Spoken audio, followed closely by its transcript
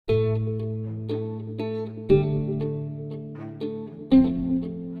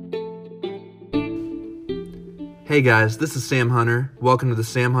Hey guys, this is Sam Hunter. Welcome to the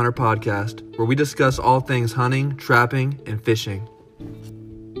Sam Hunter Podcast, where we discuss all things hunting, trapping, and fishing.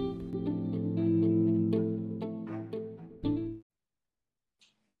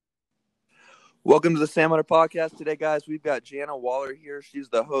 Welcome to the Sam Hunter Podcast. Today, guys, we've got Jana Waller here. She's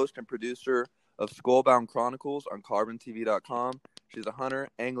the host and producer of Skullbound Chronicles on Skullboundtv.com. She's a hunter,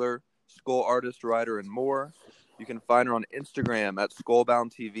 angler, skull artist, writer, and more. You can find her on Instagram at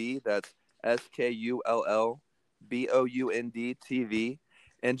Skullboundtv. That's SkullBoundTV.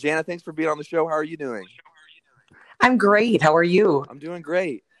 And Jana, thanks for being on the show. How are you doing? I'm great. How are you? I'm doing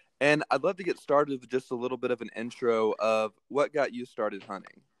great. And I'd love to get started with just a little bit of an intro of what got you started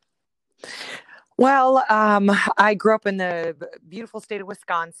hunting. Well, I grew up in the beautiful state of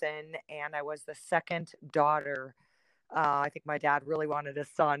Wisconsin, and I was the second daughter. I think my dad really wanted a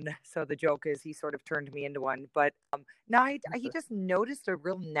son, so the joke is he sort of turned me into one. But he just noticed a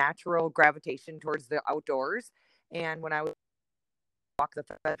real natural gravitation towards the outdoors. And when I would walk the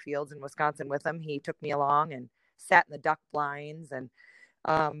fields in Wisconsin with him, he took me along and sat in the duck blinds and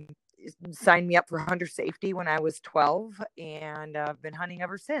signed me up for hunter safety when I was 12, and I've been hunting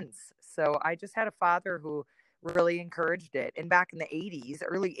ever since. So I just had a father who really encouraged it. And back in the 80s,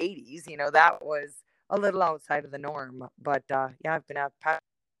 early 80s, that was a little outside of the norm. But I've been a pastor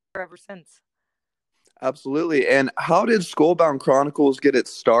ever since. Absolutely. And how did Skullbound Chronicles get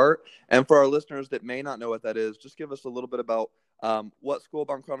its start? And for our listeners that may not know what that is, just give us a little bit about what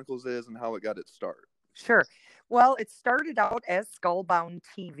Skullbound Chronicles is and how it got its start. Sure. Well, it started out as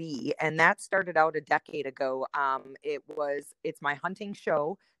Skullboundtv, and that started out a decade ago. It's my hunting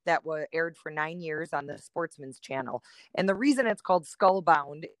show that was aired for 9 years on the Sportsman's Channel. And the reason it's called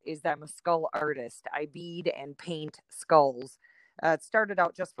Skullbound is that I'm a skull artist. I bead and paint skulls. It started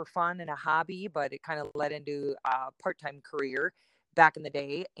out just for fun and a hobby, but it kind of led into a part-time career back in the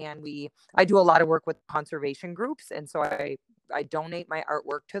day. And I do a lot of work with conservation groups, and so I donate my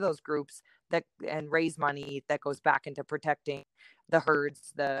artwork to those groups and raise money that goes back into protecting the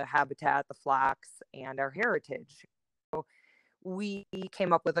herds, the habitat, the flocks, and our heritage. So we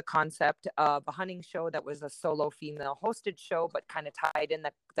came up with a concept of a hunting show that was a solo female hosted show, but kind of tied in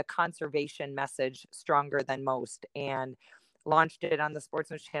the conservation message stronger than most, and launched it on the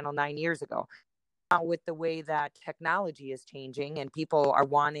Sportsman's Channel 9 years ago. Now, with the way that technology is changing and people are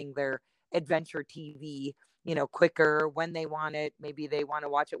wanting their adventure TV, quicker when they want it. Maybe they want to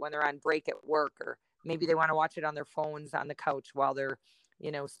watch it when they're on break at work, or maybe they want to watch it on their phones on the couch while their,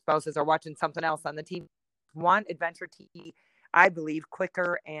 spouses are watching something else on the TV. Want adventure TV, I believe,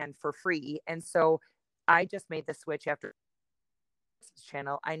 quicker and for free. And so I just made the switch after this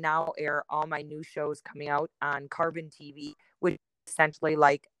channel. I now air all my new shows coming out on Carbon TV, which is essentially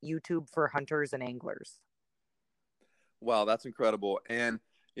like YouTube for hunters and anglers. Wow, that's incredible. And,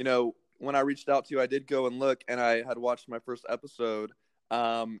 when I reached out to you, I did go and look, and I had watched my first episode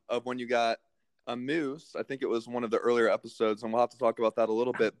of when you got a moose. I think it was one of the earlier episodes, and we'll have to talk about that a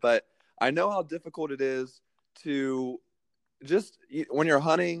little bit. But I know how difficult it is to when you're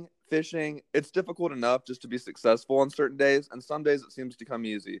hunting, fishing, it's difficult enough just to be successful on certain days, and some days it seems to come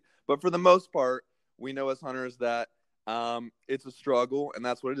easy. But for the most part, we know as hunters that it's a struggle, and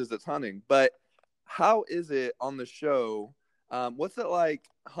that's what it is. It's hunting. But how is it on the show? What's it like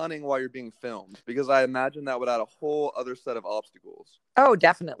hunting while you're being filmed? Because I imagine that would add a whole other set of obstacles. Oh,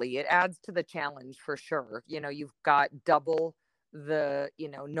 definitely. It adds to the challenge for sure. You've got double the,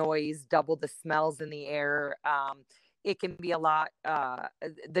 noise, double the smells in the air. It can be a lot.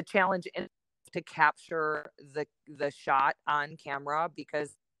 The challenge is to capture the shot on camera,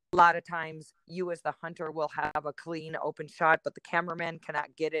 because a lot of times you as the hunter will have a clean open shot, but the cameraman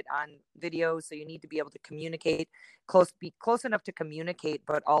cannot get it on video. So you need to be able to communicate be close enough to communicate,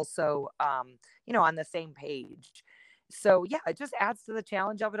 but also, on the same page. So yeah, it just adds to the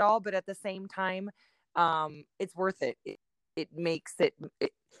challenge of it all. But at the same time, it's worth it. It makes it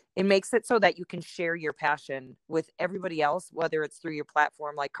so that you can share your passion with everybody else, whether it's through your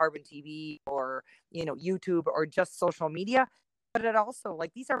platform like Carbon TV or, YouTube or just social media. But it also,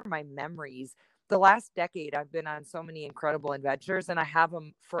 these are my memories. The last decade, I've been on so many incredible adventures, and I have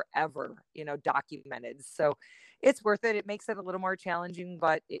them forever, documented. So it's worth it. It makes it a little more challenging,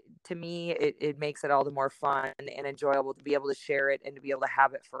 but to me, it makes it all the more fun and enjoyable to be able to share it and to be able to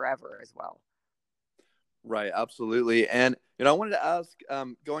have it forever as well. Right, absolutely. And, I wanted to ask,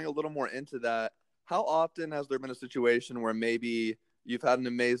 going a little more into that, how often has there been a situation where maybe you've had an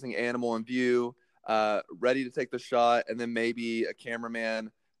amazing animal in view, ready to take the shot, and then maybe a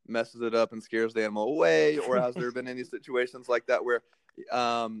cameraman messes it up and scares the animal away? Or has there been any situations like that where,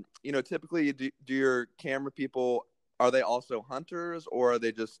 typically do your camera people, are they also hunters, or are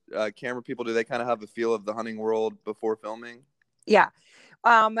they just camera people? Do they kind of have a feel of the hunting world before filming? Yeah.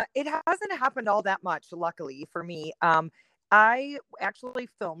 It hasn't happened all that much, luckily for me. I actually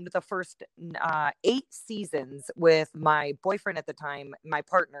filmed the first 8 seasons with my boyfriend at the time, my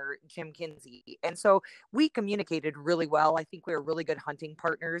partner, Jim Kinsey. And so we communicated really well. I think we were really good hunting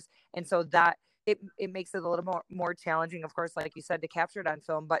partners. And so that it makes it a little more challenging, of course, like you said, to capture it on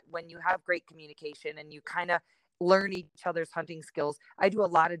film. But when you have great communication and you kind of learn each other's hunting skills, I do a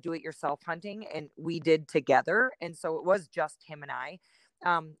lot of do-it-yourself hunting, and we did together. And so it was just him and I.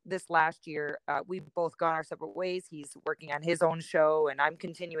 This last year, we've both gone our separate ways. He's working on his own show, and I'm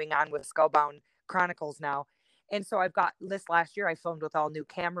continuing on with Skullbound Chronicles now. And so I've got this last year, I filmed with all new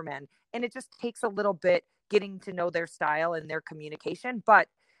cameramen, and it just takes a little bit getting to know their style and their communication. But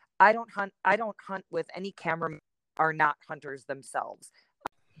I don't hunt. I don't hunt with any cameramen are not hunters themselves.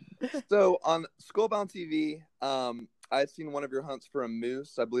 So on Skullbound TV, I had seen one of your hunts for a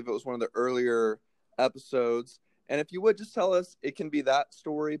moose. I believe it was one of the earlier episodes. And if you would just tell us, it can be that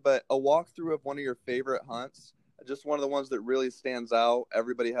story, but a walkthrough of one of your favorite hunts, just one of the ones that really stands out.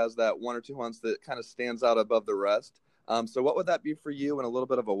 Everybody has that one or two hunts that kind of stands out above the rest. So what would that be for you, and a little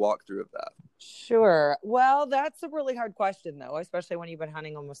bit of a walkthrough of that? Sure. Well, that's a really hard question, though, especially when you've been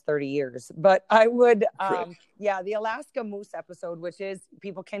hunting almost 30 years. But I would, the Alaska moose episode, which is,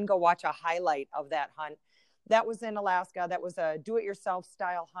 people can go watch a highlight of that hunt. That was in Alaska. That was a do-it-yourself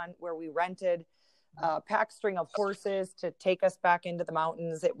style hunt where we rented a pack string of horses to take us back into the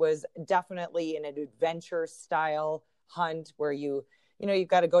mountains. It was definitely an adventure style hunt where you've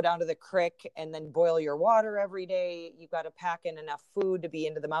got to go down to the creek and then boil your water every day. You've got to pack in enough food to be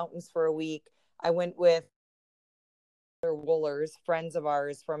into the mountains for a week. I went with Wallers, friends of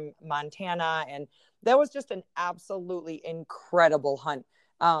ours from Montana, and that was just an absolutely incredible hunt.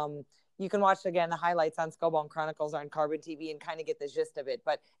 You can watch, again, the highlights on Skullbound Chronicles on Carbon TV and kind of get the gist of it.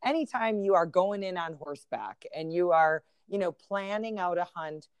 But anytime you are going in on horseback and you are, planning out a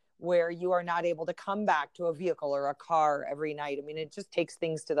hunt where you are not able to come back to a vehicle or a car every night, I mean, it just takes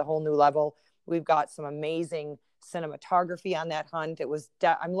things to the whole new level. We've got some amazing cinematography on that hunt.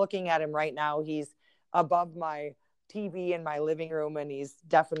 I'm looking at him right now. He's above my TV in my living room, and he's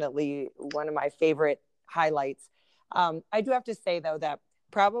definitely one of my favorite highlights. I do have to say, though, that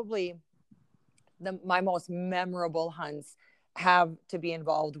probably my most memorable hunts have to be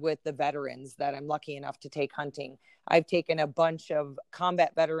involved with the veterans that I'm lucky enough to take hunting. I've taken a bunch of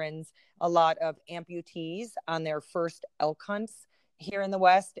combat veterans, a lot of amputees on their first elk hunts here in the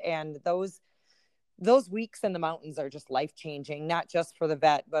West. And those weeks in the mountains are just life-changing, not just for the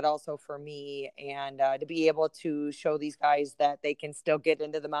vet, but also for me. And to be able to show these guys that they can still get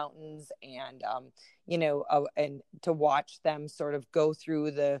into the mountains, and, and to watch them sort of go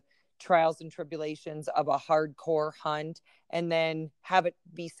through the trials and tribulations of a hardcore hunt, and then have it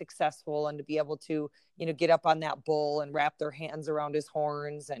be successful, and to be able to, get up on that bull and wrap their hands around his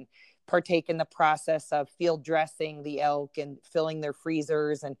horns and partake in the process of field dressing the elk and filling their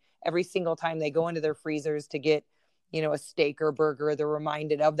freezers. And every single time they go into their freezers to get, a steak or burger, they're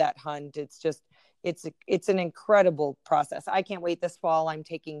reminded of that hunt. It's an incredible process. I can't wait. This fall, I'm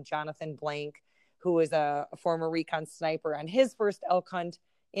taking Jonathan Blank, who is a former recon sniper, on his first elk hunt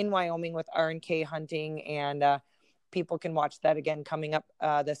in Wyoming with R&K Hunting. And people can watch that again coming up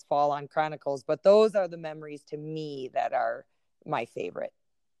this fall on Chronicles. But those are the memories to me that are my favorite.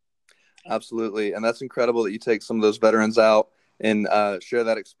 Absolutely. And that's incredible that you take some of those veterans out and share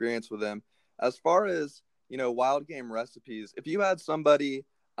that experience with them. As far as, wild game recipes, if you had somebody,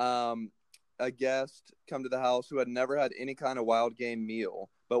 a guest, come to the house who had never had any kind of wild game meal,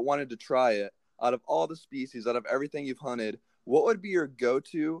 but wanted to try it, out of all the species, out of everything you've hunted, what would be your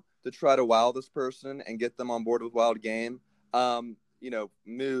go-to to try to wow this person and get them on board with wild game?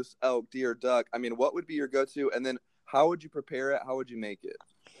 Moose, elk, deer, duck. I mean, what would be your go-to? And then how would you prepare it? How would you make it?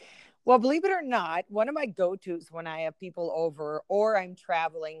 Well, believe it or not, one of my go-tos when I have people over or I'm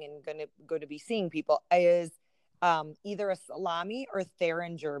traveling and going to be seeing people is either a salami or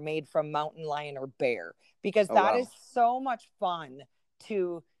Theringer made from mountain lion or bear, because that is so much fun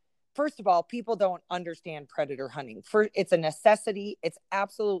to. First of all, people don't understand predator hunting. It's a necessity. It's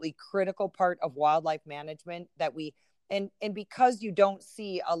absolutely critical part of wildlife management that and because you don't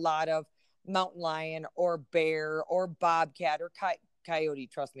see a lot of mountain lion or bear or bobcat or coyote.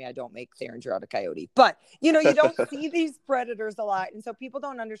 Trust me, I don't make Theringer out of coyote, but you don't see these predators a lot. And so people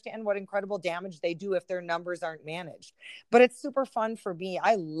don't understand what incredible damage they do if their numbers aren't managed. But it's super fun for me.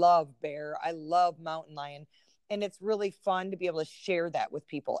 I love bear. I love mountain lion. And it's really fun to be able to share that with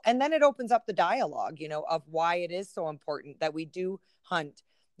people. And then it opens up the dialogue, of why it is so important that we do hunt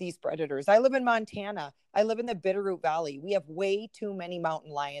these predators. I live in Montana. I live in the Bitterroot Valley. We have way too many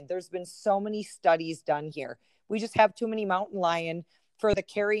mountain lion. There's been so many studies done here. We just have too many mountain lion for the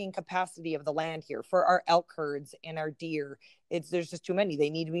carrying capacity of the land here, for our elk herds and our deer. There's just too many.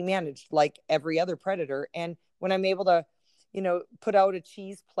 They need to be managed like every other predator. And when I'm able to, put out a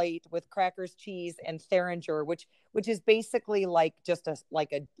cheese plate with crackers, cheese, and Theringer, which is basically like just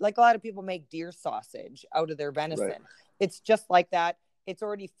like a lot of people make deer sausage out of their venison. Right. It's just like that. It's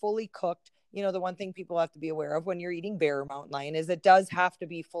already fully cooked. The one thing people have to be aware of when you're eating bear or mountain lion is it does have to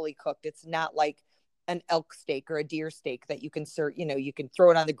be fully cooked. It's not like an elk steak or a deer steak that you can serve, you can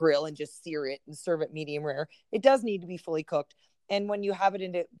throw it on the grill and just sear it and serve it medium rare. It does need to be fully cooked. And when you have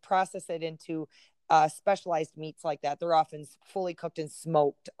it process it into specialized meats like that, they're often fully cooked and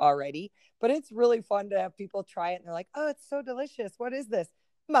smoked already. But it's really fun to have people try it and they're like, oh, it's so delicious. What is this?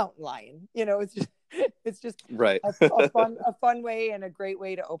 Mountain lion. It's just Right. a fun way and a great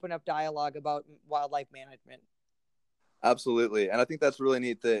way to open up dialogue about wildlife management. Absolutely. And I think that's really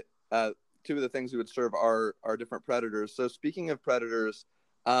neat that two of the things we would serve are different predators. So speaking of predators,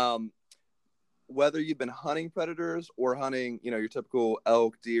 whether you've been hunting predators or hunting, your typical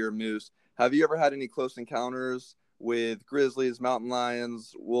elk, deer, moose, have you ever had any close encounters with grizzlies, mountain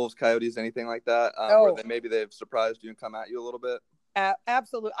lions, wolves, coyotes, anything like that, where they've surprised you and come at you a little bit?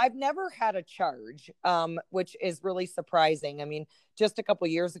 Absolutely. I've never had a charge, which is really surprising. I mean, just a couple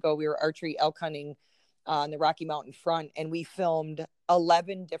of years ago, we were archery elk hunting on the Rocky Mountain front, and we filmed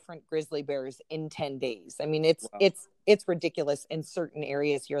 11 different grizzly bears in 10 days. I mean, it's ridiculous in certain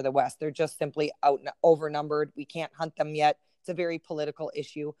areas here in the West. They're just simply overnumbered. We can't hunt them yet. It's a very political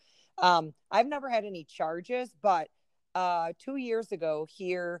issue. I've never had any charges, but 2 years ago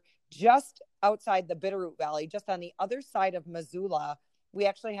here, just outside the Bitterroot Valley, just on the other side of Missoula, we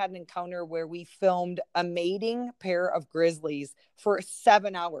actually had an encounter where we filmed a mating pair of grizzlies for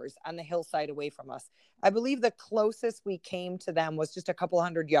 7 hours on the hillside away from us. I believe the closest we came to them was just a couple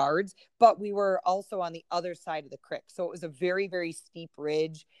hundred yards, but we were also on the other side of the creek. So it was a very, very steep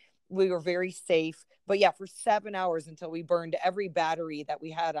ridge. We were very safe. But yeah, for 7 hours until we burned every battery that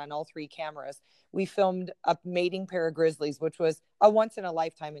we had on all 3 cameras, we filmed a mating pair of grizzlies, which was a once in a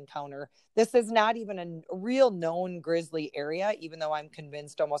lifetime encounter. This is not even a real known grizzly area, even though I'm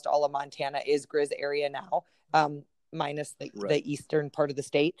convinced almost all of Montana is grizz area now, minus the eastern part of the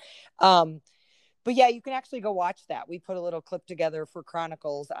state. But yeah, you can actually go watch that. We put a little clip together for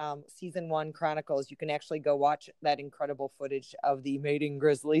Chronicles, season 1 Chronicles. You can actually go watch that incredible footage of the mating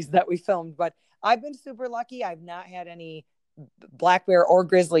grizzlies that we filmed. But I've been super lucky. I've not had any black bear or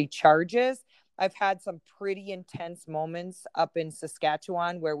grizzly charges. I've had some pretty intense moments up in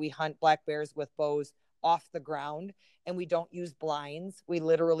Saskatchewan where we hunt black bears with bows off the ground and we don't use blinds. We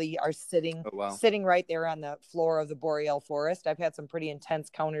literally are sitting right there on the floor of the boreal forest. I've had some pretty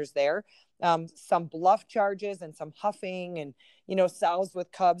intense counters there. Some bluff charges and some huffing and, sows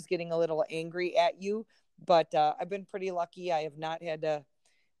with cubs getting a little angry at you. But I've been pretty lucky. I have not had to,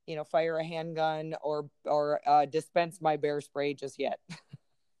 fire a handgun or dispense my bear spray just yet.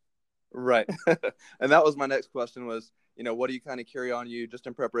 Right. And that was my next question was, what do you kind of carry on you just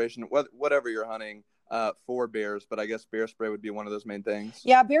in preparation, whatever you're hunting for bears, but I guess bear spray would be one of those main things.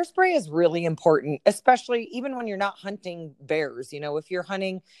 Yeah, bear spray is really important, especially even when you're not hunting bears. If you're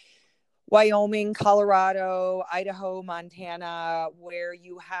hunting Wyoming, Colorado, Idaho, Montana, where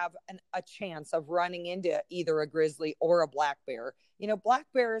you have a chance of running into either a grizzly or a black bear. Black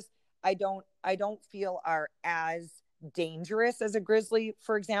bears, I don't feel are as dangerous as a grizzly,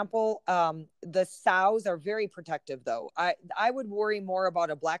 for example. The sows are very protective, though. I would worry more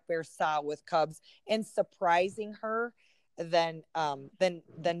about a black bear sow with cubs and surprising her than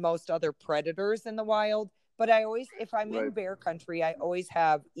most other predators in the wild. But I always, if I'm in bear country, I always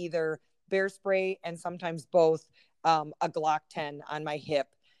have either bear spray and sometimes both, a Glock 10 on my hip,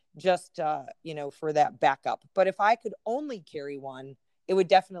 just for that backup. But if I could only carry one, it would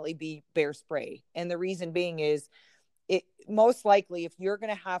definitely be bear spray. And the reason being is, it most likely, if you're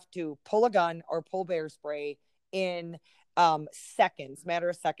going to have to pull a gun or pull bear spray in matter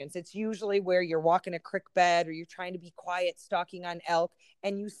of seconds, it's usually where you're walking a creek bed or you're trying to be quiet, stalking on elk,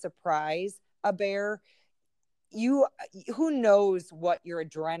 and you surprise a bear. Who knows what your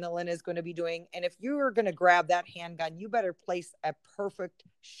adrenaline is going to be doing. And if you are going to grab that handgun, you better place a perfect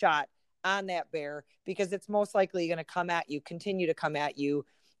shot on that bear, because it's most likely going to continue to come at you,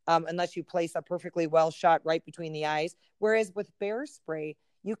 unless you place a perfectly well shot right between the eyes. Whereas with bear spray,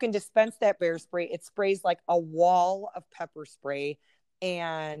 you can dispense that bear spray. It sprays like a wall of pepper spray.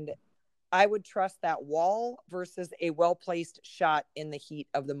 And I would trust that wall versus a well-placed shot in the heat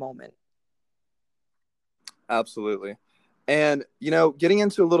of the moment. Absolutely. And, getting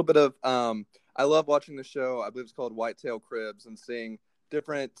into a little bit of, I love watching the show. I believe it's called Whitetail Cribs, and seeing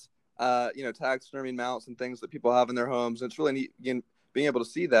different, taxidermy mounts and things that people have in their homes. And it's really neat, again, being able to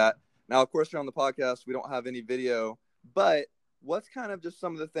see that. Now, of course, here on the podcast, we don't have any video, but what's kind of just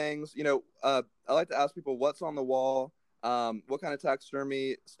some of the things, I like to ask people what's on the wall. What kind of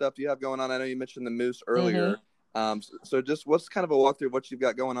taxidermy stuff do you have going on? I know you mentioned the moose earlier. So just what's kind of a walkthrough of what you've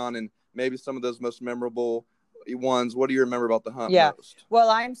got going on, and maybe some of those most memorable ones. What do you remember about the hunt most?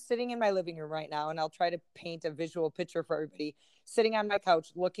 Well, I'm sitting in my living room right now, and I'll try to paint a visual picture for everybody. Sitting on my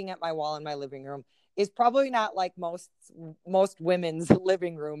couch, looking at my wall in my living room is probably not like most women's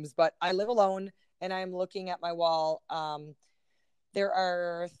living rooms, but I live alone, and I'm looking at my wall. There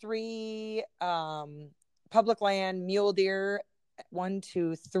are 3 public land mule deer, 1,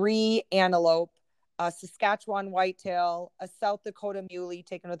 2, 3 antelope, a Saskatchewan whitetail, a South Dakota muley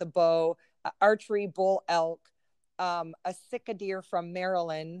taken with a bow, archery bull elk, a Sika deer from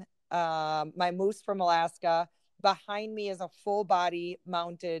Maryland, my moose from Alaska. Behind me is a full body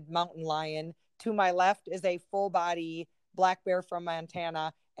mounted mountain lion. To my left is a full body black bear from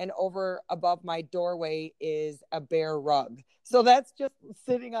Montana. And over above my doorway is a bear rug. So that's just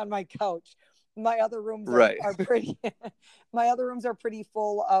sitting on my couch. My other rooms are pretty, my other rooms are pretty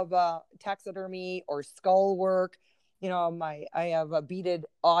full of taxidermy or skull work. I have a beaded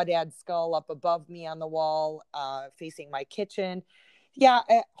aoudad skull up above me on the wall, facing my kitchen. Yeah,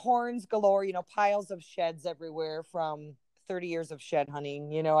 horns galore. Piles of sheds everywhere from 30 years of shed hunting.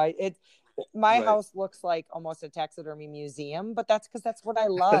 My house looks like almost a taxidermy museum, but that's because that's what I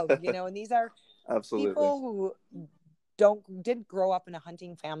love. And these are people who didn't grow up in a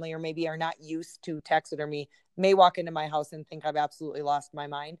hunting family, or maybe are not used to taxidermy, may walk into my house and think I've absolutely lost my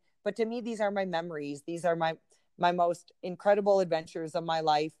mind. But to me, these are my memories. These are my most incredible adventures of my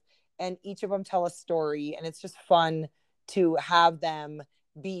life. And each of them tell a story. And it's just fun to have them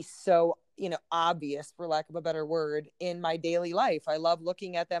be so, obvious, for lack of a better word, in my daily life. I love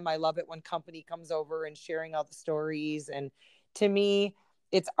looking at them. I love it when company comes over and sharing all the stories. And to me,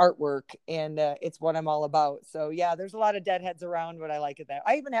 it's artwork, and it's what I'm all about. So yeah, there's a lot of deadheads around, but I like it that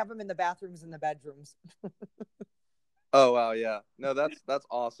I even have them in the bathrooms and the bedrooms. Oh, wow. Yeah, no, that's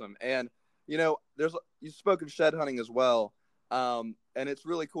awesome. And, you spoke of shed hunting as well. And it's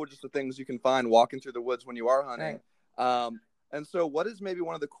really cool, just the things you can find walking through the woods when you are hunting. Right. And so what is maybe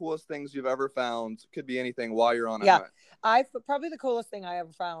one of the coolest things you've ever found? Could be anything while you're on a hunt. Probably the coolest thing I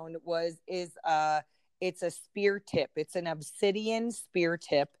ever found is it's a spear tip. It's an obsidian spear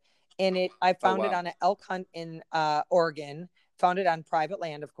tip. And I found it on an elk hunt in Oregon, found it on private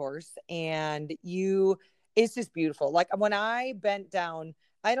land, of course. And it's just beautiful. Like when I bent down,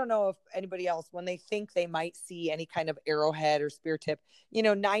 I don't know if anybody else, when they think they might see any kind of arrowhead or spear tip,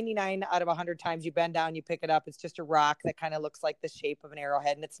 99 out of 100 times you bend down, you pick it up. It's just a rock that kind of looks like the shape of an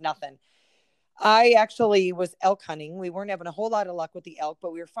arrowhead, and it's nothing. I actually was elk hunting. We weren't having a whole lot of luck with the elk,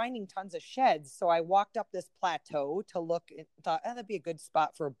 but we were finding tons of sheds. So I walked up this plateau to look and thought, that'd be a good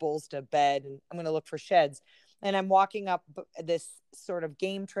spot for bulls to bed. And I'm going to look for sheds. And I'm walking up this sort of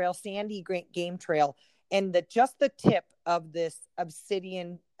game trail, sandy game trail. And just the tip of this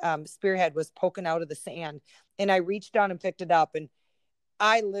obsidian spearhead was poking out of the sand. And I reached down and picked it up. And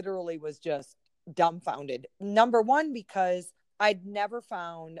I literally was just dumbfounded. Number one, because I'd never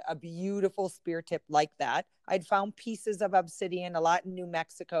found a beautiful spear tip like that. I'd found pieces of obsidian a lot in New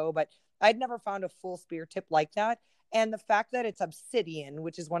Mexico, but I'd never found a full spear tip like that. And the fact that it's obsidian,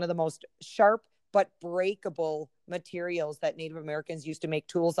 which is one of the most sharp but breakable materials that Native Americans used to make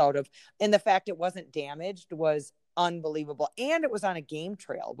tools out of, and the fact it wasn't damaged was unbelievable. And it was on a game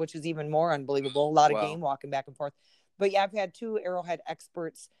trail, which is even more unbelievable. A lot of game walking back and forth. But yeah, I've had 2 arrowhead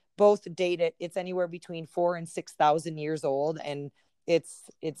experts both date it. It's anywhere between 4,000 and 6,000 years old. And it's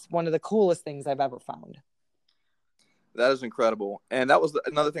one of the coolest things I've ever found. That is incredible. And that was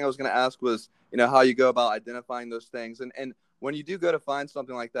another thing I was going to ask was, how you go about identifying those things. And when you do go to find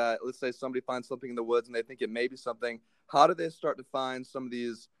something like that, let's say somebody finds something in the woods and they think it may be something, how do they start to find some of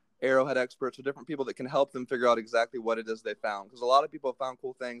these arrowhead experts or different people that can help them figure out exactly what it is they found? Because a lot of people have found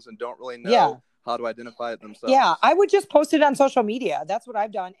cool things and don't really know how to identify it themselves. Yeah, I would just post it on social media. That's what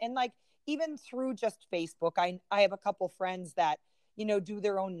I've done. And like, even through just Facebook, I have a couple friends that, do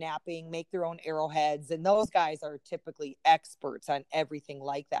their own napping, make their own arrowheads. And those guys are typically experts on everything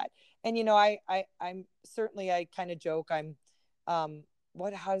like that. And, I'm certainly, I kind of joke, I'm,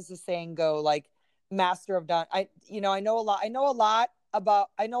 how does the saying go? Like, master of done. I know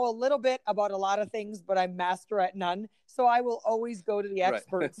a little bit about a lot of things, but I'm master at none. So I will always go to the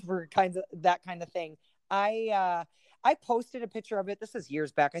experts for that kind of thing. I posted a picture of it. This is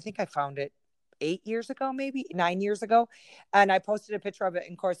years back. I think I found it 8 years ago, maybe 9 years ago. And I posted a picture of it.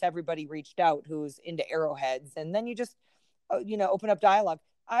 And of course, everybody reached out who's into arrowheads. And then you just, open up dialogue.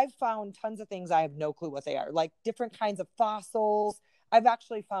 I've found tons of things I have no clue what they are, like different kinds of fossils. I've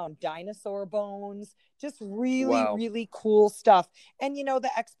actually found dinosaur bones, just really, Wow. really cool stuff. And, the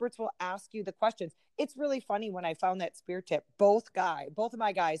experts will ask you the questions. It's really funny when I found that spear tip, both of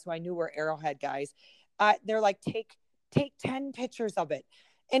my guys who I knew were arrowhead guys, they're like, take 10 pictures of it.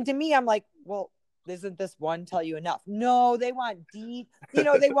 And to me, I'm like, well, isn't this one tell you enough? No, they want deep,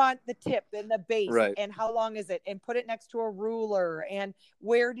 they want the tip and the base Right. and how long is it, and put it next to a ruler, and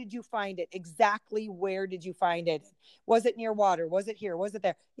where did you find it? Exactly where did you find it? Was it near water? Was it here? Was it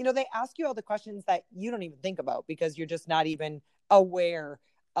there? They ask you all the questions that you don't even think about because you're just not even aware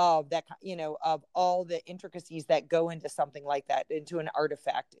of that, of all the intricacies that go into something like that, into an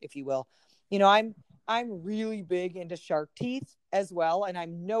artifact, if you will. I'm really big into shark teeth as well, and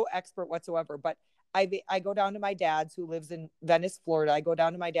I'm no expert whatsoever, but I go down to my dad's, who lives in Venice, Florida. I go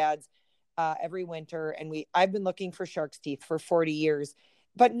down to my dad's every winter, and I've been looking for shark's teeth for 40 years,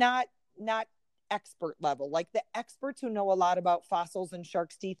 but not expert level. Like the experts who know a lot about fossils and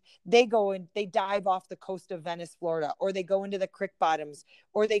shark's teeth, they go and they dive off the coast of Venice, Florida, or they go into the creek bottoms,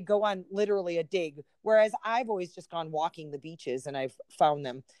 or they go on literally a dig. Whereas I've always just gone walking the beaches and I've found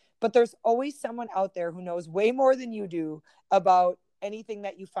them. But there's always someone out there who knows way more than you do about anything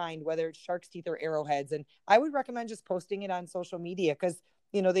that you find, whether it's shark's teeth or arrowheads. And I would recommend just posting it on social media because,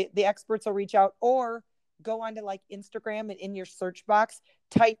 the experts will reach out, or go onto like Instagram and in your search box,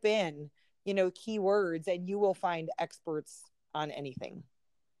 type in, keywords, and you will find experts on anything.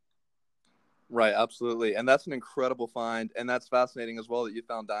 Right. Absolutely. And that's an incredible find. And that's fascinating as well that you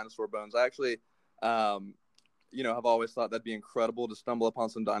found dinosaur bones. I actually, have always thought that'd be incredible to stumble upon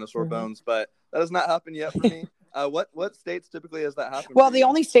some dinosaur bones, but that has not happened yet for me. What states typically has that happened? Well, the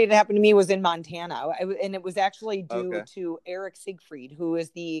only state it happened to me was in Montana, and it was actually due Okay. to Eric Siegfried, who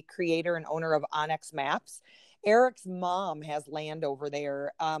is the creator and owner of Onyx Maps. Eric's mom has land over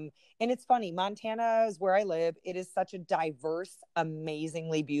there. And it's funny, Montana is where I live. It is such a diverse,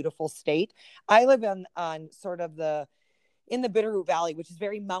 amazingly beautiful state. I live on sort of in the Bitterroot Valley, which is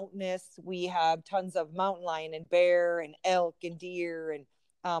very mountainous. We have tons of mountain lion and bear and elk and deer.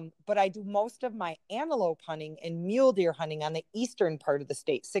 But I do most of my antelope hunting and mule deer hunting on the eastern part of the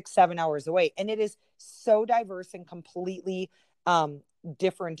state, 6-7 hours away. And it is so diverse and completely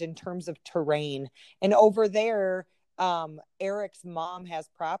different in terms of terrain. And over there, Eric's mom has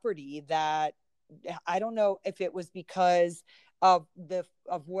property that I don't know if it was because of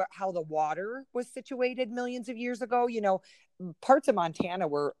how the water was situated millions of years ago. Parts of Montana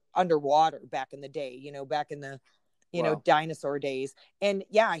were underwater back in the day, back in the Wow. dinosaur days. And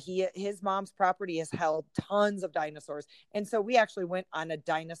yeah, his mom's property has held tons of dinosaurs. And so we actually went on a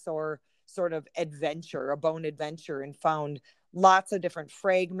dinosaur sort of adventure, a bone adventure, and found lots of different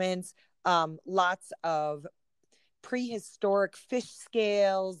fragments, lots of prehistoric fish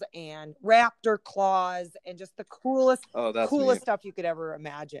scales and raptor claws, and just the coolest Neat. stuff you could ever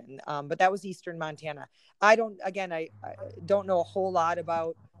imagine. But that was Eastern Montana. I don't know a whole lot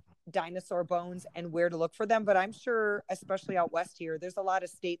about dinosaur bones and where to look for them, but I'm sure, especially out west here, there's a lot of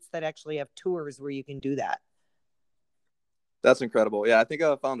states that actually have tours where you can do that. That's incredible. Yeah, I think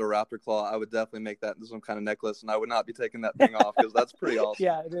I found a raptor claw. I would definitely make that into some kind of necklace, and I would not be taking that thing off because that's pretty awesome.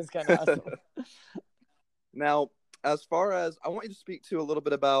 Yeah, it is kind of awesome. Now, as far as I want you to speak to a little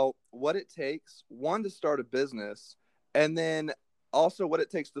bit about what it takes, one, to start a business, and then also what it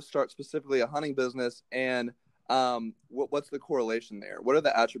takes to start specifically a hunting business, and what's the correlation there? What are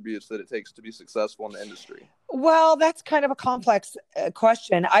the attributes that it takes to be successful in the industry? Well, that's kind of a complex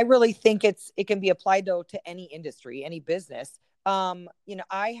question. I really think it can be applied though to any industry, any business.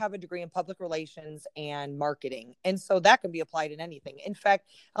 I have a degree in public relations and marketing, and so that can be applied in anything. In fact,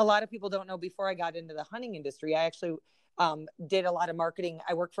 a lot of people don't know, before I got into the hunting industry, I actually did a lot of marketing.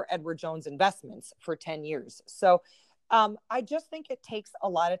 I worked for Edward Jones Investments for 10 years. So I just think it takes a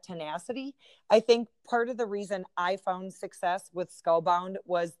lot of tenacity. I think part of the reason I found success with Skullbound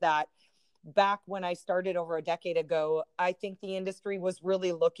was that back when I started over a decade ago, I think the industry was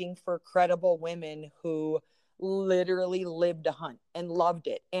really looking for credible women who literally lived to hunt and loved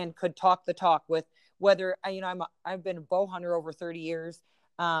it and could talk the talk with, whether, I've been a bow hunter over 30 years,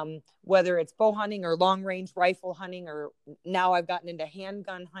 whether it's bow hunting or long range rifle hunting, or now I've gotten into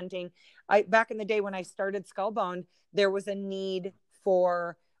handgun hunting. Back in the day when I started Skullbound, there was a need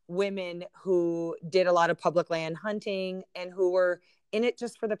for women who did a lot of public land hunting and who were in it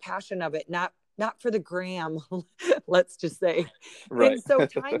just for the passion of it, not for the gram, let's just say. Right. And so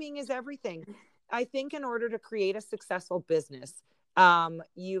timing is everything. I think in order to create a successful business,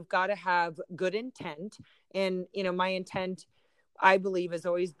 You've got to have good intent. And, my intent, I believe, has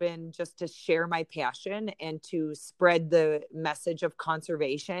always been just to share my passion and to spread the message of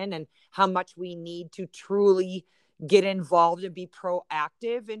conservation and how much we need to truly get involved and be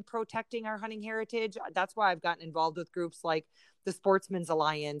proactive in protecting our hunting heritage. That's why I've gotten involved with groups like the Sportsmen's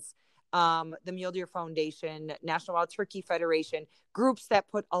Alliance, the Mule Deer Foundation, National Wild Turkey Federation, groups that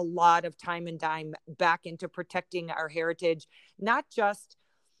put a lot of time and dime back into protecting our heritage, not just,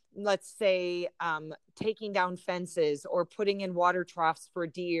 let's say, taking down fences or putting in water troughs for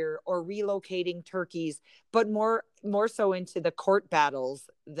deer or relocating turkeys, but more so into the court battles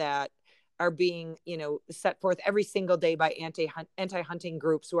that are being, set forth every single day by anti-hunting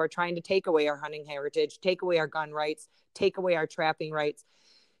groups who are trying to take away our hunting heritage, take away our gun rights, take away our trapping rights.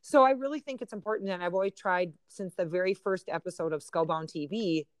 So I really think it's important, and I've always tried since the very first episode of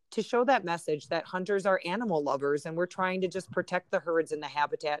Skullboundtv to show that message that hunters are animal lovers, and we're trying to just protect the herds and the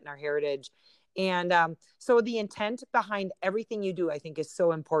habitat and our heritage. And so the intent behind everything you do, I think, is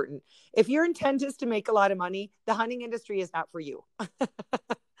so important. If your intent is to make a lot of money, the hunting industry is not for you.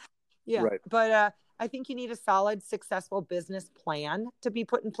 Yeah. Right. But I think you need a solid, successful business plan to be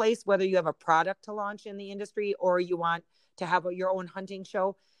put in place, whether you have a product to launch in the industry or you want to have your own hunting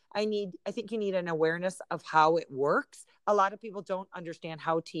show. I think you need an awareness of how it works. A lot of people don't understand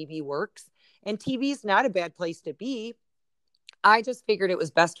how TV works, and TV is not a bad place to be. I just figured it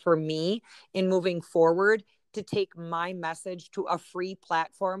was best for me in moving forward to take my message to a free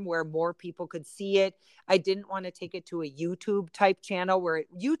platform where more people could see it. I didn't want to take it to a YouTube type channel where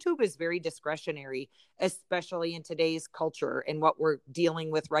YouTube is very discretionary, especially in today's culture and what we're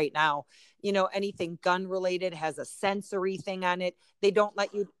dealing with right now. Anything gun related has a sensory thing on it. They don't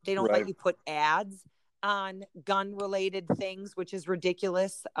let you put ads on gun related things, which is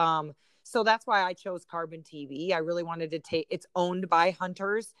ridiculous. So that's why I chose Carbon TV. I really wanted to it's owned by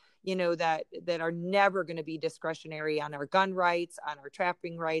hunters, that are never going to be discretionary on our gun rights, on our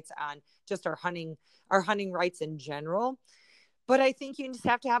trapping rights, on just our hunting rights in general. But I think you just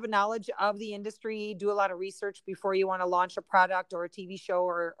have to have a knowledge of the industry, do a lot of research before you want to launch a product or a TV show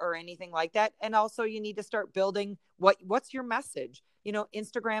or anything like that. And also you need to start building what's your message.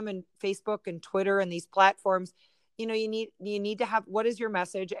 Instagram and Facebook and Twitter and these platforms, you need to have, what is your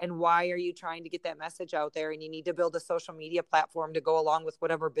message and why are you trying to get that message out there? And you need to build a social media platform to go along with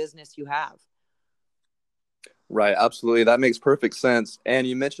whatever business you have. Right. Absolutely. That makes perfect sense. And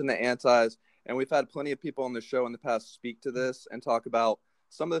you mentioned the antis, and we've had plenty of people on the show in the past speak to this and talk about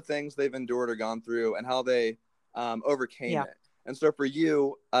some of the things they've endured or gone through and how they overcame it. And so for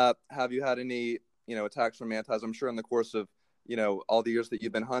you, have you had any, attacks from antis? I'm sure in the course of, all the years that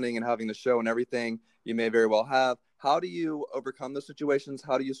you've been hunting and having the show and everything, you may very well have. How do you overcome those situations?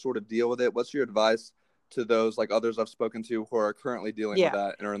 How do you sort of deal with it? What's your advice to those, like others I've spoken to, who are currently deling with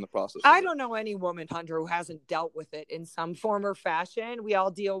that and are in the process? I don't know any woman hunter who hasn't dealt with it in some form or fashion. We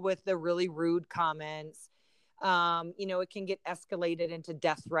all deal with the really rude comments. It can get escalated into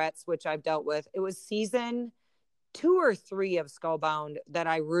death threats, which I've dealt with. It was season 2 or 3 of Skullbound that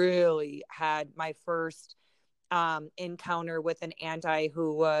I really had my first encounter with an anti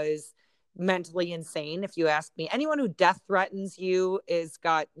who was mentally insane. If you ask me, anyone who death threatens you is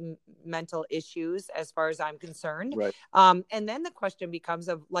got mental issues as far as I'm concerned. Right. And then the question becomes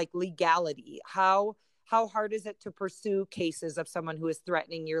of like legality. How hard is it to pursue cases of someone who is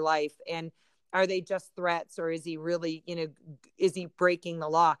threatening your life? And are they just threats, or is he really, is he breaking the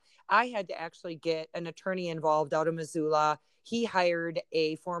law? I had to actually get an attorney involved out of Missoula. He hired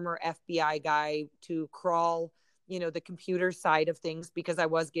a former FBI guy to crawl the computer side of things because I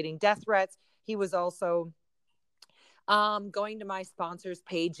was getting death threats. He was also going to my sponsors'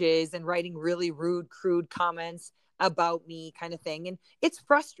 pages and writing really rude, crude comments about me, kind of thing. And it's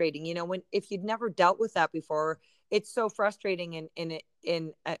frustrating, if you'd never dealt with that before, it's so frustrating and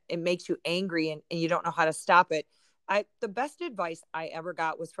it makes you angry and you don't know how to stop it. The best advice I ever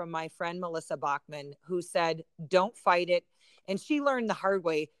got was from my friend Melissa Bachman, who said, don't fight it. And she learned the hard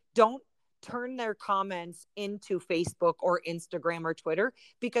way. Don't turn their comments into Facebook or Instagram or Twitter,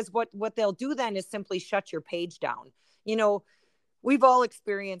 because what they'll do then is simply shut your page down. We've all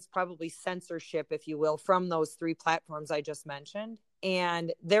experienced probably censorship, if you will, from those 3 platforms I just mentioned.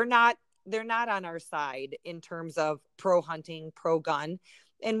 And they're not on our side in terms of pro hunting, pro gun.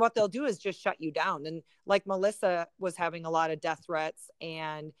 And what they'll do is just shut you down. And like Melissa was having a lot of death threats,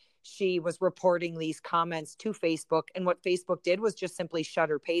 and she was reporting these comments to Facebook. And what Facebook did was just simply shut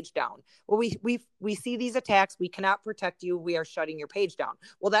her page down. Well, we see these attacks. We cannot protect you. We are shutting your page down.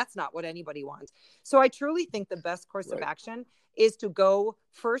 Well, that's not what anybody wants. So I truly think the best course of action is to go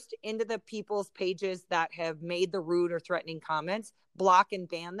first into the people's pages that have made the rude or threatening comments, block and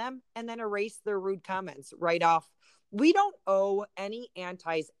ban them, and then erase their rude comments right off. We don't owe any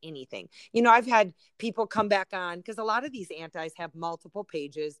antis anything. I've had people come back on because a lot of these antis have multiple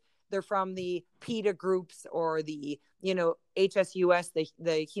pages. They're from the PETA groups or the, HSUS,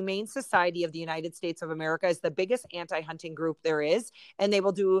 the Humane Society of the United States of America is the biggest anti-hunting group there is. And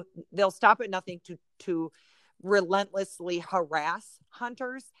they'll stop at nothing to relentlessly harass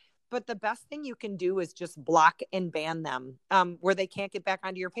hunters. But the best thing you can do is just block and ban them where they can't get back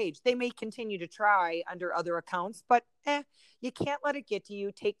onto your page. They may continue to try under other accounts, but you can't let it get to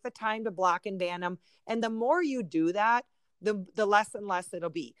you. Take the time to block and ban them. And the more you do that, the less and less it'll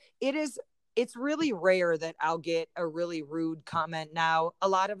be. It's really rare that I'll get a really rude comment now. A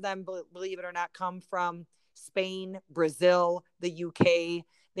lot of them, believe it or not, come from Spain, Brazil, the UK.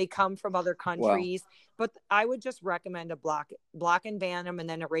 They come from other countries. Wow. But I would just recommend a block and ban them and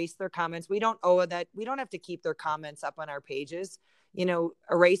then erase their comments. We don't owe that. We don't have to keep their comments up on our pages.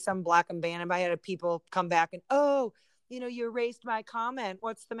 Erase them, block and ban them. I had people come back and, you erased my comment.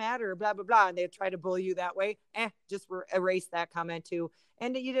 What's the matter? Blah, blah, blah. And they try to bully you that way. Just erase that comment too.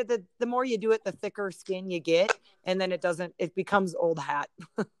 And the more you do it, the thicker skin you get. And then it becomes old hat.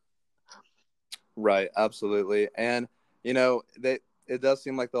 Right. Absolutely. And, it does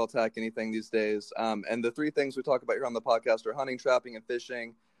seem like they'll attack anything these days. And the three things we talk about here on the podcast are hunting, trapping, and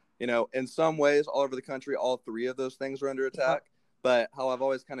fishing. In some ways, all over the country, all three of those things are under attack. Yeah. But how I've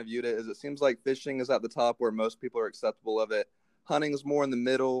always kind of viewed it is it seems like fishing is at the top where most people are acceptable of it. Hunting is more in the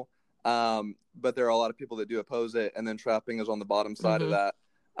middle, but there are a lot of people that do oppose it. And then trapping is on the bottom side of that,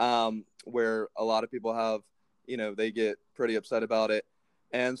 where a lot of people have, they get pretty upset about it.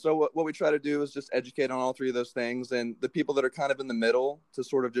 And so what we try to do is just educate on all three of those things, and the people that are kind of in the middle to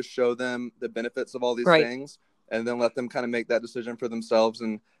sort of just show them the benefits of all these things, and then let them kind of make that decision for themselves.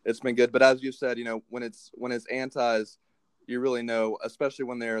 And it's been good. But as you said, when it's antis, you really know, especially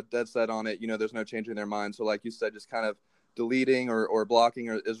when they're dead set on it, there's no changing their mind. So like you said, just kind of deleting or blocking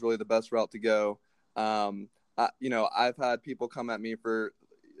is really the best route to go. I've had people come at me for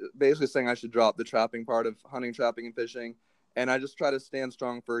basically saying I should drop the trapping part of hunting, trapping, and fishing. And I just try to stand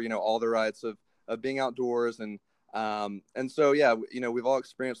strong for, all the rights of being outdoors. And so, yeah, we've all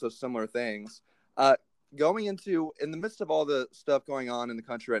experienced those similar things. Going into, in the midst of all the stuff going on in the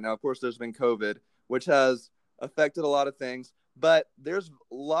country right now, of course, there's been COVID, which has affected a lot of things. But there's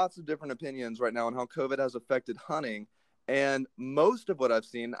lots of different opinions right now on how COVID has affected hunting. And most of what I've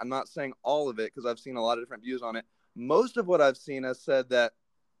seen, I'm not saying all of it because I've seen a lot of different views on it. Most of what I've seen has said that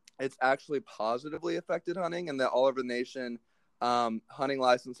it's actually positively affected hunting, and that all over the nation, hunting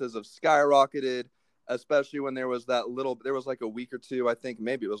licenses have skyrocketed, especially when there was like a week or two, I think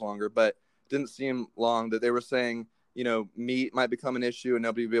maybe it was longer, but didn't seem long, that they were saying, meat might become an issue and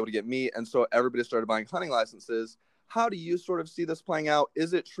nobody would be able to get meat. And so everybody started buying hunting licenses. How do you sort of see this playing out?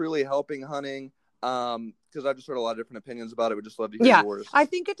 Is it truly helping hunting? Because I've just heard a lot of different opinions about it. We'd just love to hear yours. I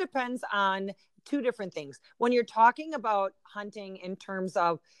think it depends on two different things. When you're talking about hunting in terms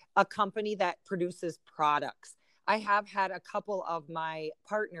of a company that produces products, I have had a couple of my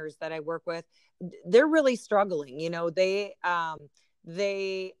partners that I work with. They're really struggling. They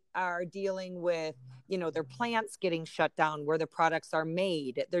are dealing with, their plants getting shut down where the products are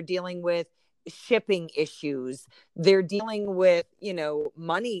made. They're dealing with shipping issues. They're dealing with,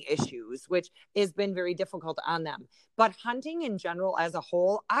 money issues, which has been very difficult on them. But hunting in general as a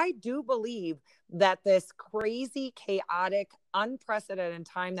whole, I do believe that this crazy, chaotic, unprecedented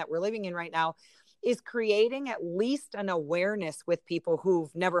time that we're living in right now is creating at least an awareness with people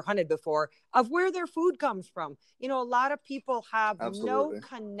who've never hunted before of where their food comes from. A lot of people have no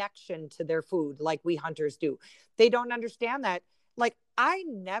connection to their food like we hunters do. They don't understand that. Like, I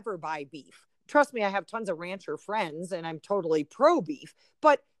never buy beef. Trust me, I have tons of rancher friends and I'm totally pro beef.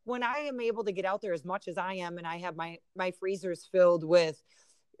 But when I am able to get out there as much as I am, and I have my freezers filled with,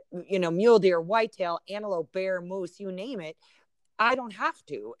 mule deer, whitetail, antelope, bear, moose, you name it, I don't have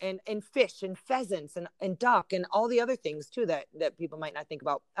to. And fish and pheasants and duck and all the other things too that people might not think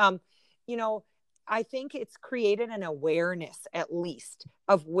about. I think it's created an awareness at least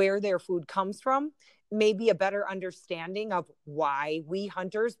of where their food comes from, maybe a better understanding of why we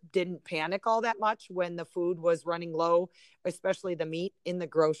hunters didn't panic all that much when the food was running low, especially the meat in the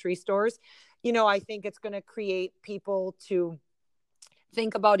grocery stores. I think it's going to create people to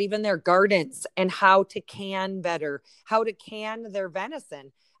think about even their gardens and how to can better, how to can their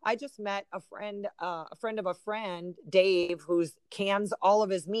venison. I just met a friend of a friend, Dave, who's cans all of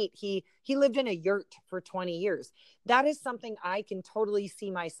his meat. He lived in a yurt for 20 years. That is something I can totally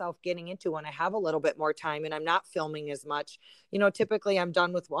see myself getting into when I have a little bit more time and I'm not filming as much. Typically I'm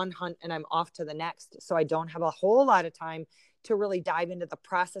done with one hunt and I'm off to the next. So I don't have a whole lot of time to really dive into the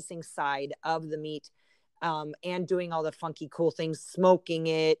processing side of the meat, and doing all the funky, cool things, smoking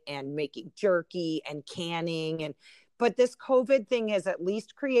it and making jerky and canning. But this COVID thing has at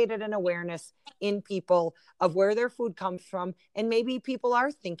least created an awareness in people of where their food comes from. And maybe people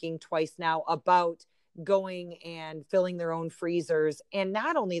are thinking twice now about going and filling their own freezers. And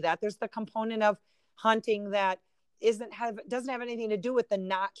not only that, there's the component of hunting that doesn't have anything to do with the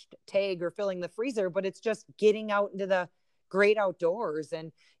notched tag or filling the freezer, but it's just getting out into the great outdoors.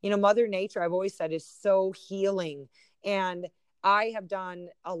 And Mother Nature, I've always said, is so healing. And I have done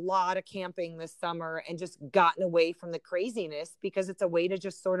a lot of camping this summer and just gotten away from the craziness because it's a way to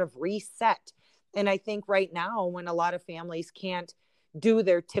just sort of reset. And I think right now, when a lot of families can't do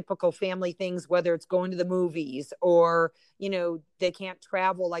their typical family things, whether it's going to the movies or, they can't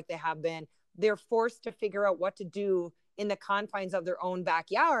travel like they have been, they're forced to figure out what to do in the confines of their own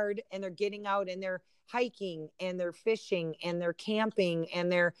backyard. And they're getting out and they're hiking and they're fishing and they're camping and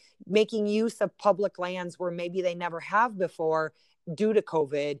they're making use of public lands where maybe they never have before due to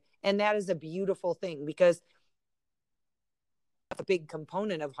COVID. And that is a beautiful thing, because a big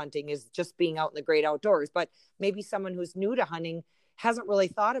component of hunting is just being out in the great outdoors. But maybe someone who's new to hunting hasn't really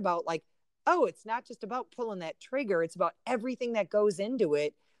thought about, like, oh, it's not just about pulling that trigger. It's about everything that goes into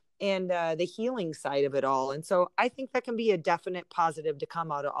it and the healing side of it all. And so I think that can be a definite positive to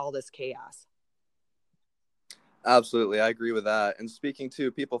come out of all this chaos. Absolutely. I agree with that. And speaking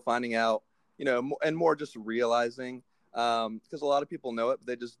to people finding out, and more just realizing, because a lot of people know it, but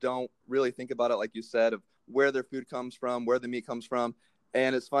they just don't really think about it, like you said, of where their food comes from, where the meat comes from.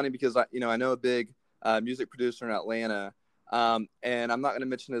 And it's funny because, I know a big music producer in Atlanta, and I'm not going to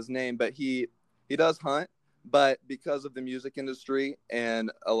mention his name, but he does hunt. But because of the music industry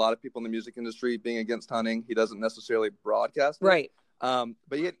and a lot of people in the music industry being against hunting, he doesn't necessarily broadcast it. Right.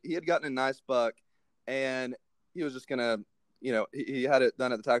 But he had gotten a nice buck, and he was just going to, he had it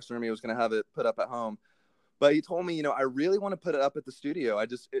done at the taxidermy. He was going to have it put up at home. But he told me, I really want to put it up at the studio.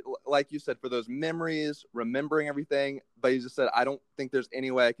 Like you said, for those memories, remembering everything. But he just said, I don't think there's any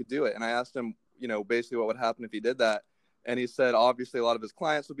way I could do it. And I asked him, basically what would happen if he did that. And he said, obviously, a lot of his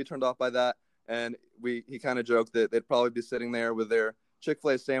clients would be turned off by that. And he kind of joked that they'd probably be sitting there with their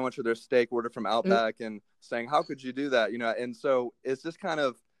Chick-fil-A sandwich or their steak ordered from Outback and saying, how could you do that? And so it's just kind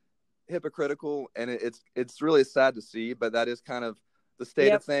of hypocritical, and it's really sad to see, but that is kind of the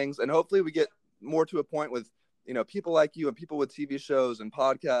state of things. And hopefully we get more to a point with people like you and people with TV shows and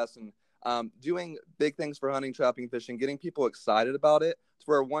podcasts and doing big things for hunting, trapping, fishing, getting people excited about it, to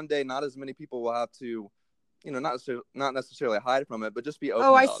where one day not as many people will have to not necessarily hide from it, but just be open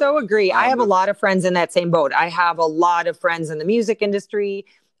about I so agree. I have a lot of friends in that same boat. I have a lot of friends in the music industry,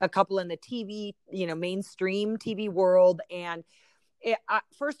 a couple in the TV, mainstream TV world. And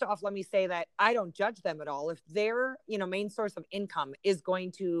first off, let me say that I don't judge them at all. If their, main source of income is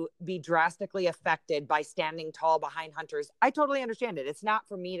going to be drastically affected by standing tall behind hunters, I totally understand it. It's not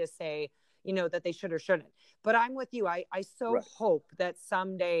for me to say, that they should or shouldn't. But I'm with you. I so hope that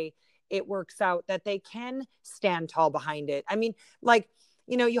someday it works out that they can stand tall behind it. I mean, like,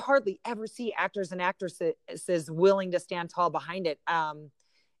 you hardly ever see actors and actresses willing to stand tall behind it.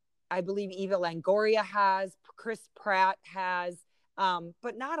 I believe Eva Longoria has, Chris Pratt has,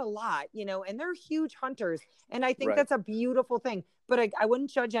 but not a lot, and they're huge hunters. And I think that's a beautiful thing, but I wouldn't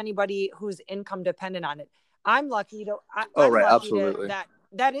judge anybody whose income dependent on it. I'm lucky to, I'm lucky absolutely.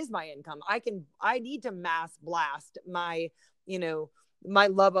 that is my income. I need to mass blast my, my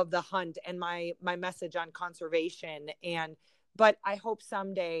love of the hunt and my message on conservation. But I hope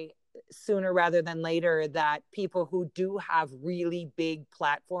someday, sooner rather than later, that people who do have really big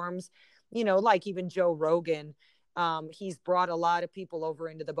platforms, like even Joe Rogan, he's brought a lot of people over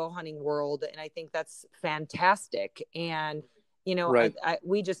into the bow hunting world. And I think that's fantastic. And,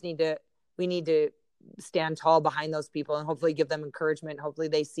 we just need to stand tall behind those people and hopefully give them encouragement. Hopefully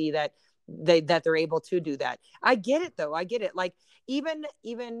they see that they're able to do that. I get it though. I get it. Like even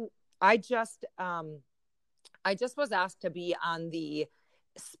I just was asked to be on the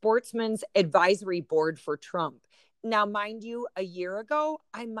Sportsman's Advisory Board for Trump. Now, mind you, a year ago,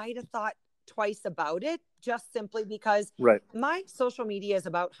 I might have thought twice about it, just simply because my social media is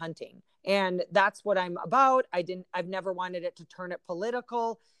about hunting and that's what I'm about. I've never wanted it to turn it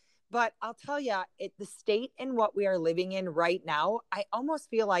political, but I'll tell you, the state and what we are living in right now, I almost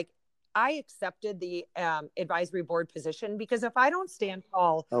feel like I accepted the advisory board position because if I don't stand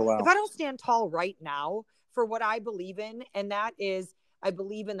tall, Oh, wow. if I don't stand tall right now for what I believe in, and that is, I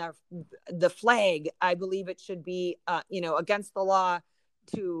believe in the flag. I believe it should be, against the law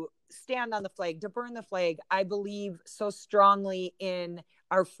to stand on the flag, to burn the flag. I believe so strongly in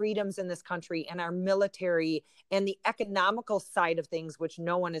our freedoms in this country and our military and the economical side of things, which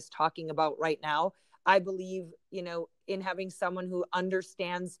no one is talking about right now. I believe, in having someone who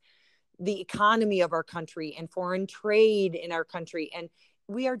understands the economy of our country and foreign trade in our country. And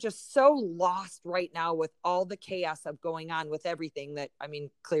we are just so lost right now with all the chaos of going on with everything that, I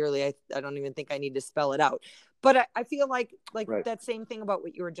mean, clearly, I don't even think I need to spell it out. But I feel like Right. that same thing about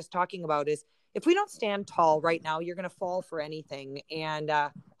what you were just talking about is if we don't stand tall right now, you're going to fall for anything. And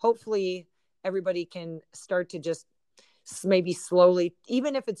hopefully everybody can start to just maybe slowly,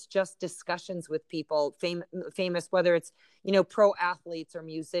 even if it's just discussions with people famous, whether it's, pro athletes or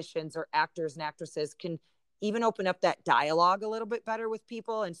musicians or actors and actresses, can even open up that dialogue a little bit better with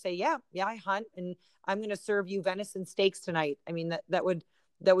people and say, yeah, I hunt and I'm going to serve you venison steaks tonight. I mean, that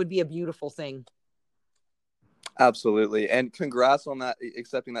would be a beautiful thing. Absolutely. And congrats on that,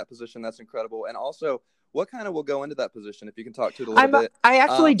 accepting that position. That's incredible. And also, what kind of will go into that position, if you can talk to it a little bit? I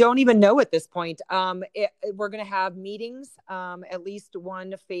actually don't even know at this point. We're going to have meetings, at least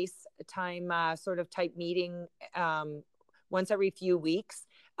one FaceTime sort of type meeting once every few weeks.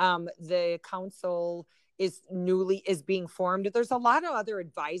 The council is being formed. There's a lot of other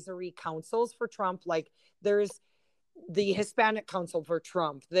advisory councils for Trump. Like there's the Hispanic Council for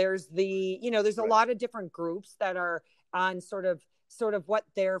Trump. There's there's a lot of different groups that are on sort of what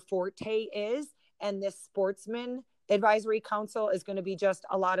their forte is. And this sportsman advisory council is going to be just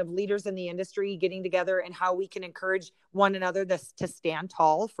a lot of leaders in the industry getting together and how we can encourage one another to stand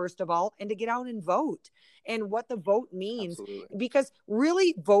tall, first of all, and to get out and vote and what the vote means. Absolutely. Because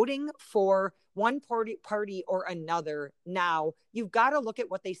really voting for one party or another now, you've got to look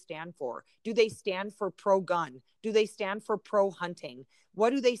at what they stand for. Do they stand for pro-gun? Do they stand for pro-hunting? What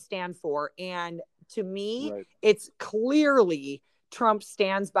do they stand for? And to me, it's clearly Trump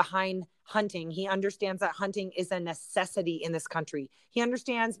stands behind hunting. He understands that hunting is a necessity in this country. He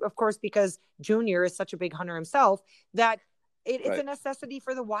understands, of course, because Junior is such a big hunter himself, that it's a necessity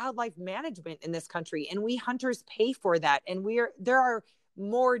for the wildlife management in this country. And we hunters pay for that. And there are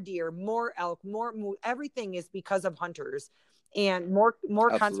more deer, more elk, more everything is because of hunters, and more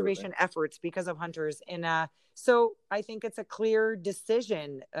conservation efforts because of hunters. And so I think it's a clear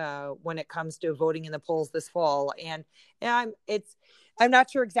decision when it comes to voting in the polls this fall. And I'm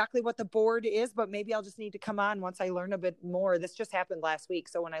not sure exactly what the board is, but maybe I'll just need to come on once I learn a bit more. This just happened last week.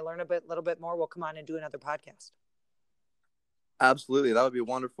 So when I learn a little bit more, we'll come on and do another podcast. Absolutely. That would be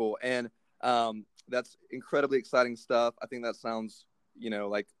wonderful. And that's incredibly exciting stuff. I think that sounds,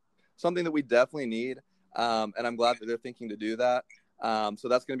 like something that we definitely need. And I'm glad that they're thinking to do that. So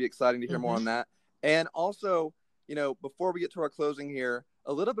that's going to be exciting to hear more on that. And also, before we get to our closing here,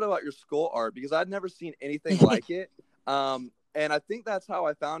 a little bit about your skull art, because I'd never seen anything like it. And I think that's how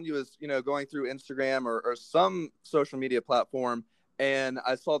I found you, is, going through Instagram or some social media platform. And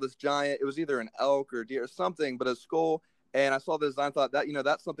I saw this giant, it was either an elk or deer or something, but a skull. And I saw the design, thought that,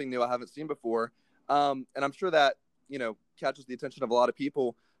 that's something new I haven't seen before. And I'm sure that, catches the attention of a lot of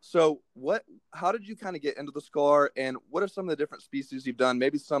people. So how did you kind of get into the skull art, and what are some of the different species you've done?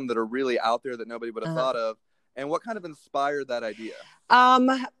 Maybe some that are really out there that nobody would have thought of, and what kind of inspired that idea?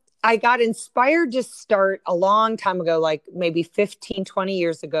 I got inspired to start a long time ago, like maybe 15, 20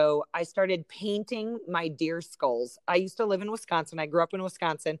 years ago. I started painting my deer skulls. I used to live in Wisconsin. I grew up in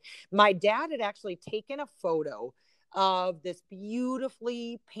Wisconsin. My dad had actually taken a photo of this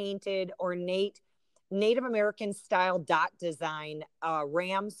beautifully painted, ornate Native American style dot design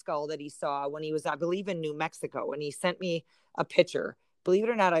ram skull that he saw when he was, I believe, in New Mexico. And he sent me a picture. Believe it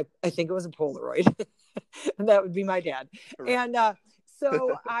or not, I think it was a Polaroid. That would be my dad. Right. And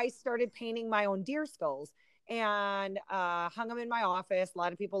so I started painting my own deer skulls and hung them in my office. A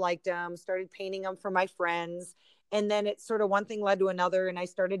lot of people liked them, started painting them for my friends. And then it sort of one thing led to another. And I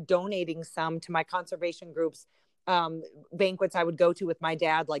started donating some to my conservation groups, banquets I would go to with my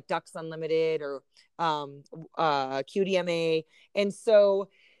dad, like Ducks Unlimited or QDMA. And so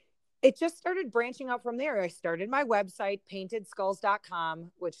it just started branching out from there. I started my website,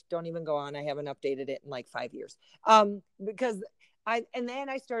 paintedskulls.com, which don't even go on. I haven't updated it in like 5 years. And then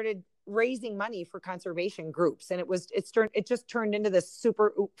I started raising money for conservation groups. And it just turned into this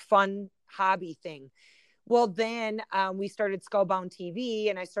super fun hobby thing. Well, then we started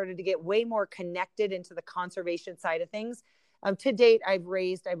Skullboundtv, and I started to get way more connected into the conservation side of things. To date, I've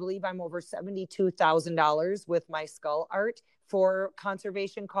raised, I believe I'm over $72,000 with my skull art for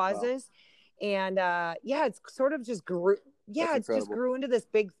conservation causes. Wow. And it's sort of just grew. Yeah, it's just grew into this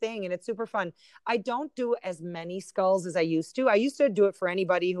big thing, and it's super fun. I don't do as many skulls as I used to. I used to do it for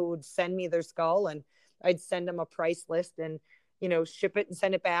anybody who would send me their skull, and I'd send them a price list and, ship it and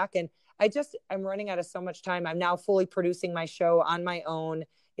send it back. And I'm running out of so much time. I'm now fully producing my show on my own.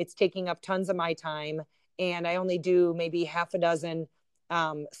 It's taking up tons of my time, and I only do maybe half a dozen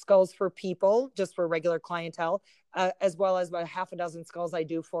skulls for people, just for regular clientele, as well as about half a dozen skulls I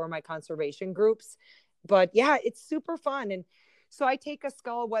do for my conservation groups. But yeah, it's super fun. And so I take a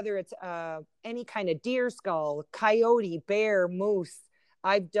skull, whether it's any kind of deer skull, coyote, bear, moose.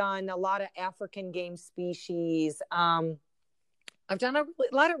 I've done a lot of African game species. I've done a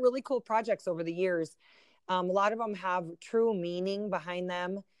lot of really cool projects over the years. A lot of them have true meaning behind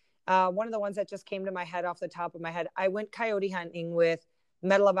them. One of the ones that just came to my head off the top of my head, I went coyote hunting with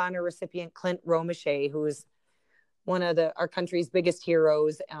Medal of Honor recipient Clint Romeshay, who's one of our country's biggest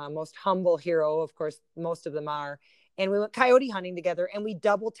heroes, most humble hero. Of course, most of them are. And we went coyote hunting together, and we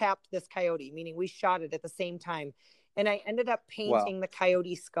double tapped this coyote, meaning we shot it at the same time. And I ended up painting the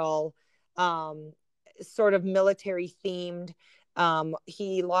coyote skull, sort of military themed.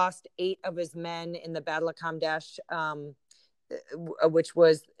 He lost 8 of his men in the Battle of Kamdesh, which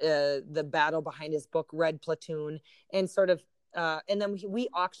was the battle behind his book, Red Platoon, and sort of and then we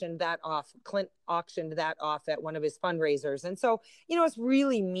auctioned that off. Clint auctioned that off at one of his fundraisers. And so, it's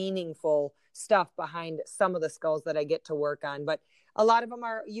really meaningful stuff behind some of the skulls that I get to work on. But a lot of them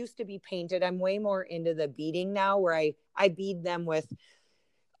used to be painted. I'm way more into the beading now, where I bead them with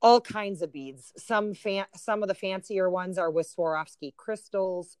all kinds of beads. Some of the fancier ones are with Swarovski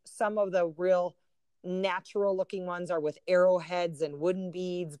crystals. Some of the real natural looking ones are with arrowheads and wooden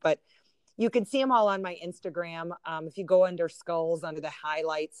beads. But you can see them all on my Instagram. If you go under skulls, under the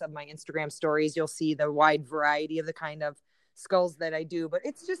highlights of my Instagram stories, you'll see the wide variety of the kind of skulls that I do. But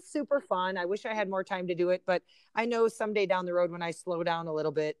it's just super fun. I wish I had more time to do it, but I know someday down the road, when I slow down a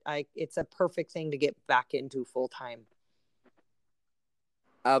little bit, it's a perfect thing to get back into full time.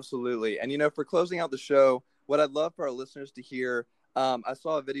 Absolutely. And, for closing out the show, what I'd love for our listeners to hear, I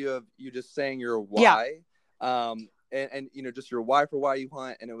saw a video of you just saying your why. Yeah. And just your why for why you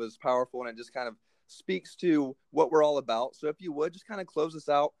hunt, and it was powerful, and it just kind of speaks to what we're all about. So if you would just kind of close us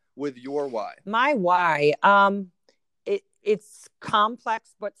out with your why. My why, it's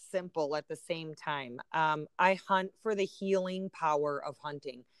complex but simple at the same time. I hunt for the healing power of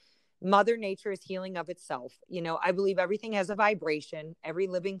hunting. Mother Nature is healing of itself. I believe everything has a vibration. Every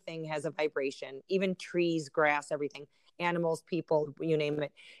living thing has a vibration, even trees, grass, everything, animals, people, you name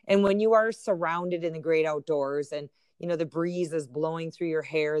it. And when you are surrounded in the great outdoors, and the breeze is blowing through your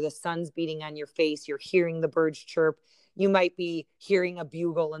hair, the sun's beating on your face, you're hearing the birds chirp, you might be hearing a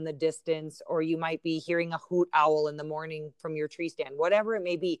bugle in the distance, or you might be hearing a hoot owl in the morning from your tree stand, whatever it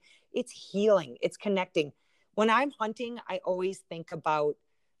may be, it's healing, it's connecting. When I'm hunting, I always think about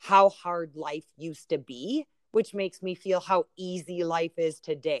how hard life used to be, which makes me feel how easy life is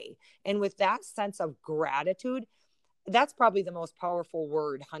today. And with that sense of gratitude, that's probably the most powerful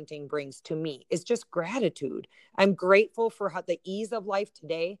word hunting brings to me, is just gratitude. I'm grateful for the ease of life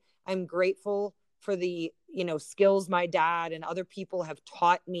today. I'm grateful for the, skills my dad and other people have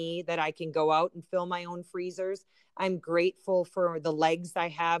taught me, that I can go out and fill my own freezers. I'm grateful for the legs I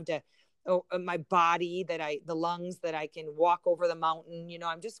have my body, the lungs that I can walk over the mountain.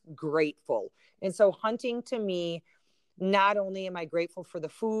 I'm just grateful. And so hunting to me, not only am I grateful for the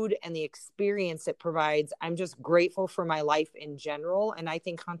food and the experience it provides, I'm just grateful for my life in general. And I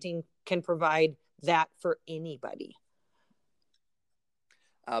think hunting can provide that for anybody.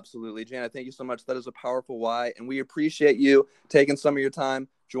 Absolutely. Jana, thank you so much. That is a powerful why. And we appreciate you taking some of your time,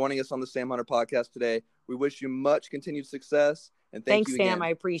 joining us on the Sam Hunter podcast today. We wish you much continued success. And thanks, you Sam. Again. I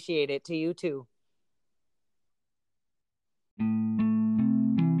appreciate it. To you too.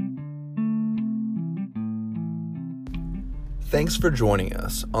 Thanks for joining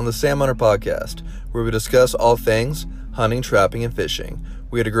us on the Sam Hunter podcast, where we discuss all things hunting, trapping, and fishing.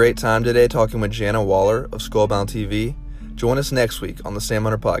 We had a great time today talking with Jana Waller of Skullboundtv. Join us next week on the Sam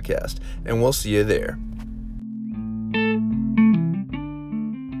Hunter podcast, and we'll see you there.